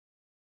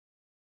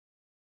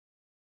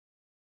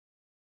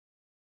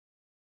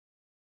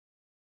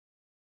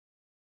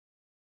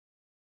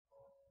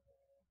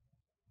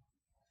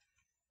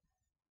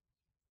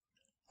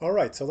All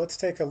right, so let's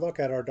take a look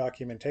at our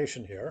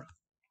documentation here.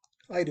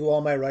 I do all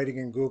my writing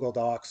in Google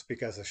Docs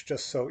because it's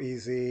just so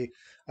easy.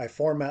 I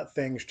format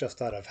things just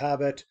out of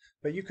habit,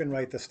 but you can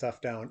write this stuff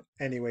down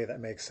any way that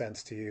makes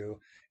sense to you.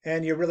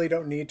 And you really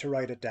don't need to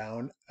write it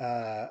down.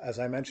 As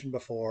I mentioned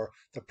before,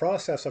 the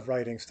process of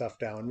writing stuff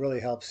down really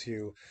helps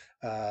you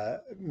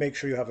make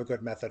sure you have a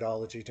good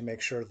methodology to make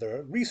sure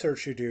the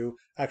research you do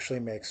actually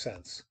makes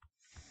sense.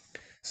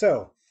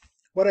 So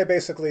what I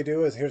basically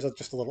do is here's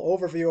just a little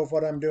overview of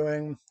what I'm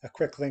doing, a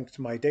quick link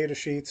to my data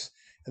sheets,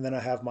 and then I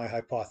have my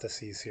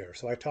hypotheses here.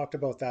 So I talked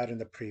about that in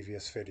the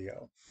previous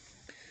video.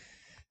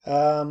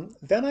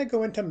 Then I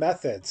go into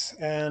methods,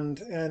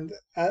 and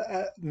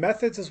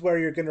methods is where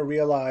you're going to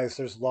realize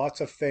there's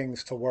lots of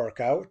things to work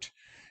out.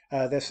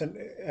 This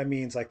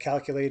means like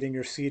calculating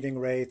your seeding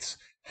rates,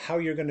 how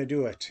you're going to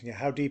do it,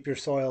 how deep your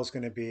soil is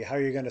going to be, how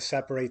you're going to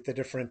separate the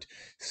different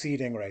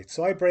seeding rates.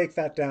 So I break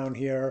that down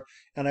here,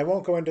 and I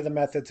won't go into the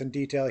methods in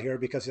detail here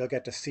because you'll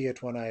get to see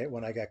it when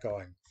I get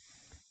going.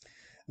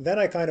 Then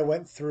I kind of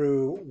went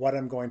through what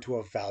I'm going to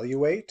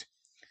evaluate.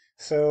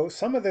 So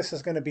some of this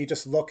is going to be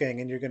just looking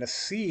and you're going to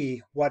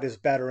see what is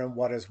better and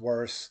what is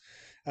worse.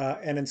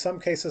 And in some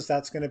cases,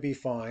 that's going to be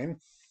fine.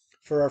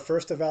 For our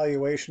first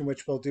evaluation,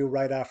 which we'll do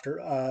right after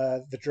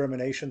the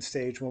germination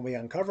stage when we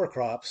uncover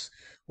crops,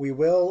 we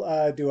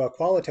will do a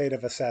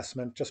qualitative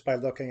assessment just by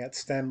looking at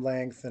stem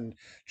length and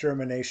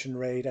germination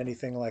rate,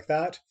 anything like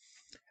that.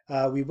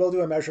 We will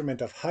do a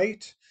measurement of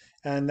height,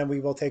 and then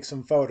we will take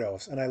some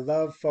photos. And I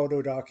love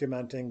photo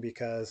documenting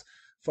because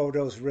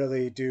photos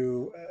really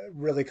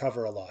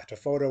cover a lot. A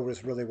photo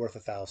is really worth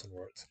 1,000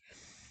 words.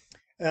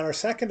 And our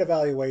second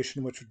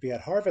evaluation, which would be at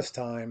harvest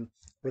time,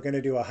 we're going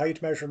to do a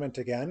height measurement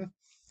again.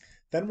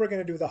 Then we're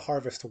going to do the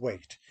harvest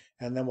weight,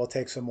 and then we'll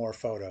take some more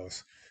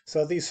photos.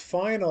 So these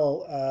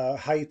final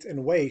height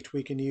and weight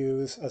we can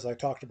use, as I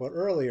talked about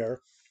earlier,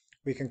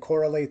 we can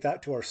correlate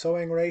that to our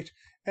sowing rate,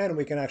 and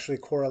we can actually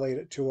correlate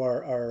it to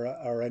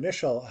our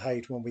initial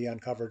height when we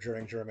uncover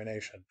during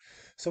germination.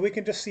 So we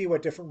can just see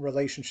what different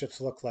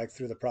relationships look like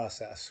through the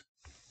process.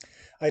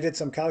 I did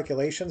some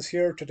calculations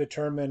here to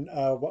determine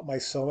what my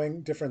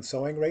different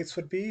sowing rates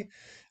would be.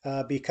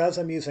 Because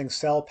I'm using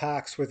cell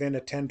packs within a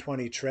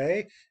 1020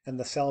 tray and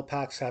the cell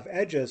packs have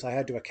edges, I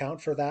had to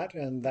account for that,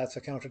 and that's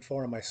accounted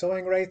for in my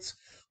sowing rates.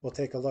 We'll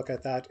take a look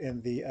at that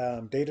in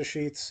the data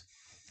sheets.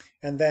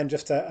 And then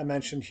just a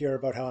mention here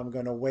about how I'm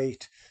going to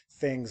weight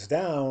things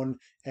down.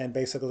 And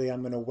basically,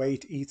 I'm going to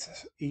weight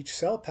each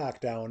cell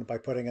pack down by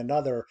putting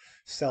another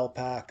cell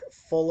pack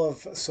full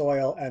of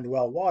soil and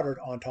well watered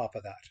on top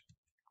of that.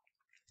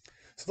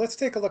 So let's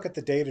take a look at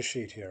the data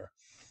sheet here.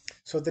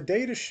 So the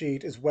data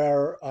sheet is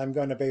where I'm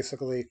going to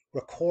basically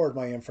record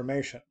my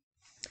information.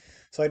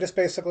 So I just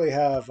basically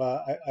have,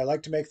 I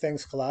like to make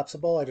things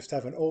collapsible. I just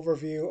have an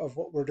overview of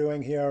what we're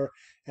doing here,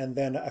 and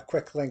then a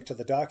quick link to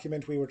the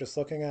document we were just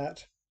looking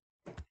at.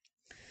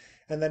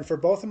 And then for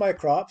both of my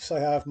crops, I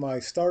have my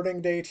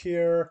starting date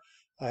here,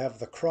 I have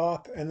the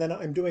crop, and then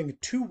I'm doing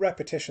 2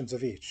 repetitions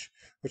of each,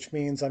 which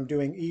means I'm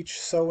doing each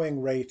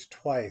sowing rate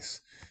twice.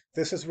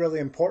 This is really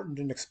important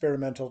in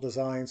experimental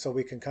design so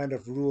we can kind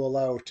of rule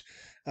out,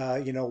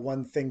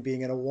 one thing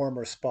being in a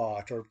warmer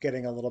spot or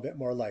getting a little bit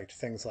more light,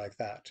 things like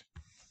that.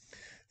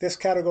 This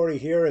category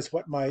here is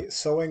what my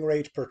sowing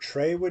rate per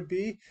tray would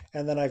be,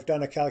 and then I've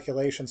done a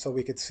calculation so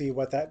we could see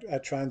what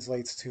that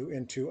translates to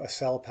into a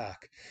cell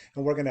pack.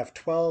 And we're going to have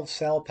 12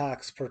 cell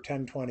packs per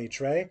 1020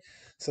 tray.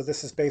 So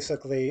this is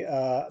basically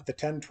the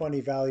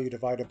 1020 value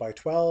divided by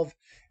 12,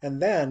 and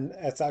then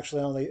it's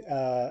actually only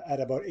at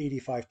about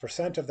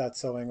 85% of that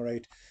sowing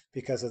rate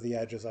because of the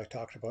edges I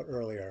talked about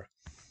earlier.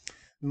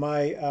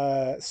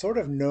 My sort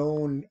of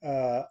known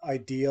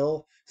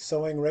ideal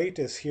sowing rate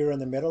is here in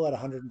the middle at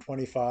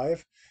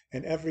 125,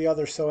 and every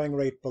other sowing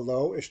rate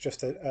below is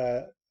just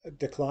a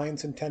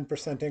declines in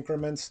 10%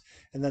 increments,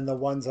 and then the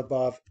ones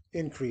above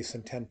increase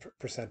in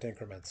 10%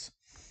 increments.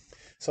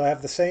 So I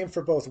have the same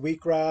for both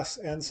wheatgrass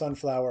and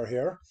sunflower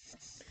here.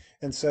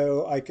 And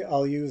so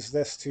I'll use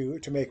this to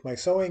make my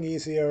sowing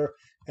easier,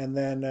 and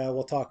then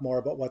we'll talk more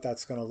about what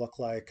that's going to look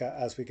like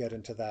as we get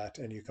into that,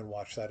 and you can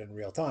watch that in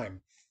real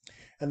time.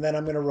 And then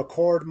I'm going to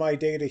record my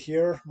data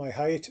here, my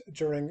height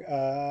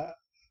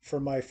for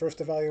my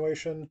first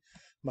evaluation,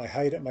 my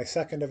height at my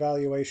second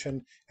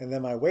evaluation, and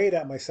then my weight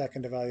at my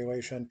second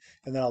evaluation,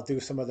 and then I'll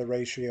do some of the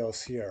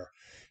ratios here.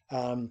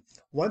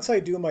 Once I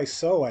do my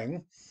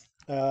sowing,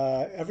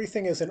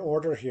 everything is in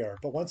order here,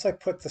 but once I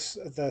put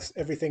this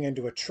everything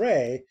into a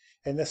tray,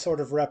 and this sort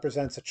of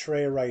represents a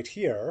tray right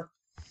here,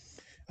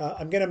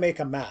 I'm going to make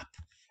a map.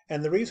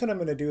 And the reason I'm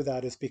going to do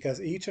that is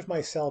because each of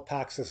my cell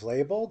packs is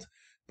labeled,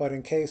 but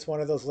in case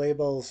one of those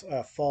labels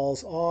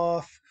falls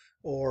off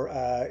or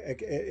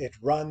it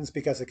runs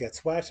because it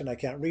gets wet and I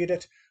can't read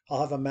it,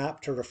 I'll have a map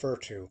to refer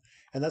to.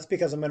 And that's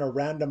because I'm going to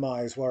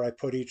randomize where I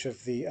put each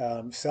of the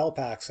cell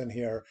packs in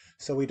here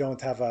so we don't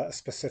have a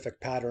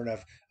specific pattern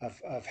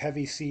of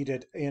heavy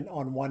seeded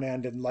on one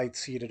end and light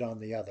seeded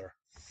on the other.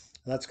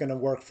 And that's going to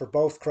work for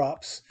both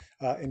crops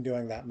in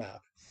doing that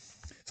map.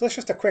 So that's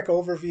just a quick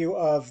overview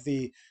of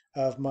the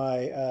of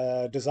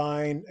my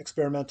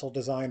experimental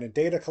design and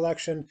data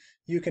collection.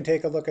 You can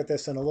take a look at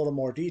this in a little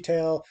more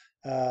detail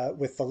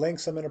with the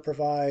links I'm going to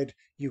provide.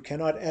 You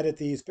cannot edit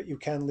these, but you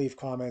can leave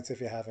comments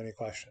if you have any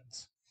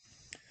questions.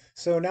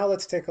 So now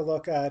let's take a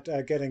look at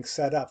getting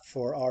set up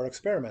for our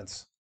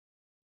experiments.